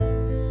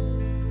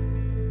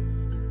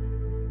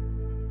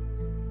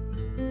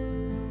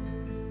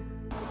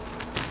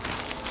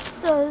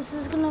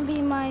this is gonna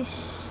be my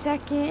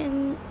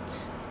second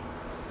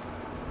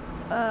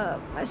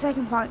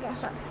podcast.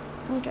 Sorry.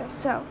 Okay,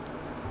 so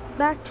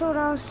back to what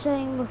I was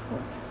saying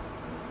before.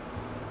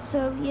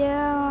 So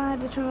yeah, I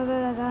had to travel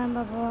there that time,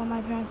 blah blah blah.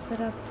 My parents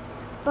split up,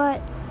 but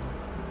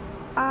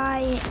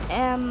I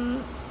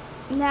am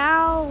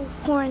now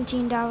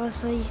quarantined,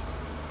 obviously,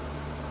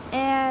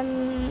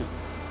 and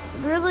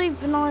really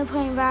been only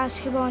playing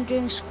basketball and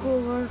doing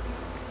schoolwork.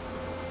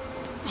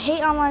 I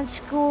hate online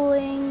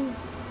schooling,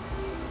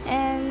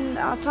 and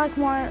I'll talk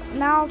more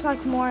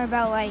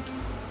about like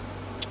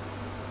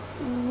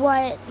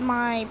what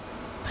my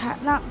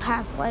not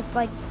past life,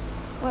 like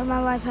what my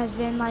life has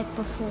been like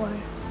before.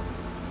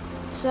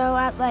 So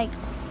at like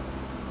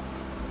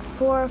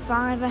 4 or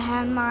 5, I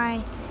had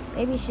my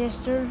baby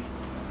sister.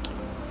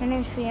 Her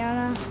name's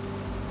Fiona.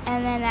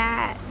 And then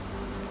at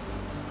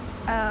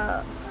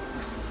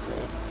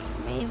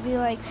maybe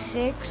like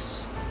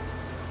 6,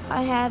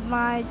 I had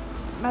my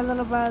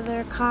little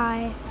brother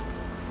Kai.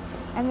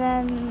 And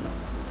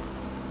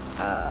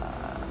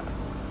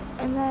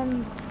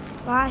then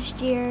last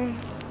year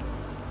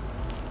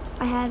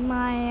I had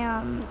my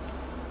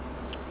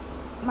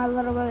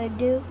little brother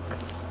Duke.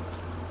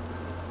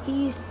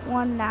 He's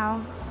 1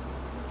 now.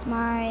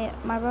 My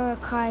brother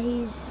Kai,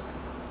 he's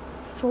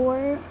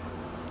 4.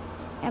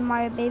 And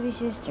my baby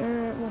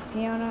sister,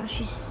 Fiona,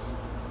 she's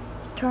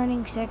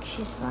turning 6.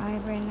 She's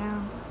 5 right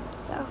now.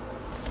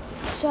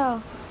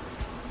 So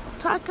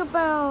talk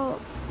about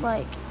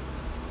like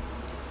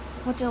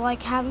what's it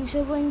like having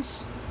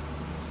siblings.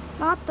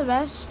 Not the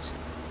best.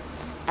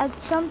 And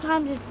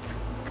sometimes it's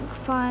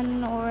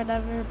fun or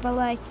whatever, but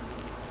like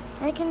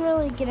they can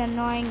really get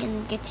annoying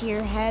and get to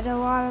your head a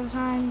lot of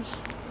times.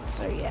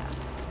 So yeah.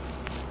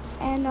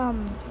 And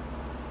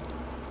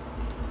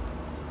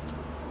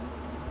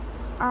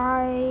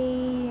I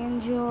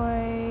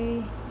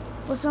enjoy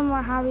some of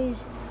my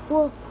hobbies.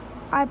 Well,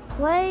 I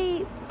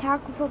play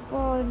tackle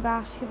football and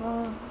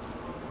basketball.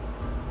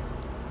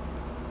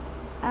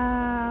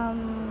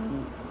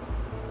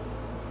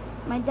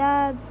 My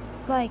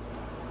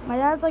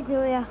dad's like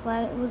really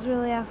athletic. Was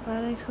really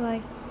athletic.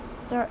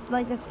 So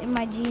that's in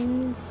my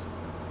genes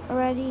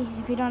already.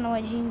 If you don't know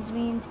what genes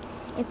means,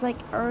 it's like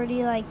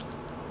already like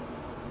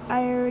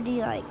I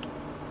already like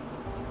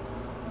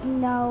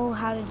know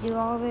how to do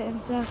all of it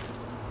and stuff.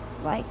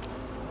 Like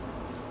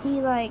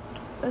he like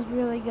was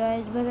really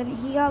good, but then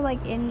he got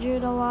like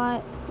injured a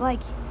lot.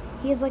 Like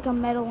he has like a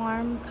metal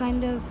arm,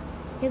 kind of.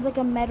 He has like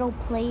a metal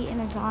plate in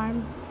his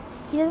arm.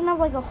 He doesn't have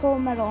like a whole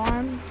metal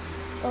arm,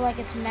 but like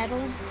it's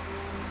metal.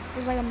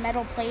 There's like a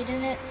metal plate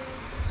in it.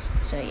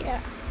 So yeah.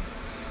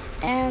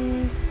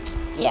 And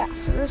yeah,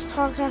 so this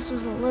podcast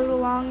was a little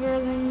longer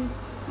than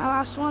my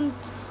last one.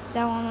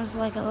 That one was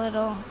like a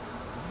little,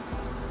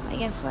 I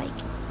guess, like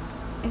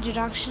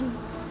introduction.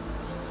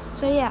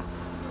 So yeah,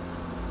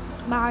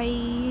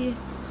 might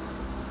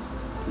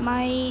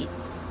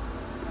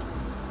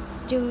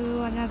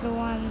do another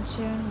one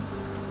soon.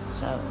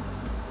 So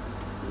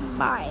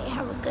bye,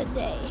 have a good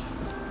day.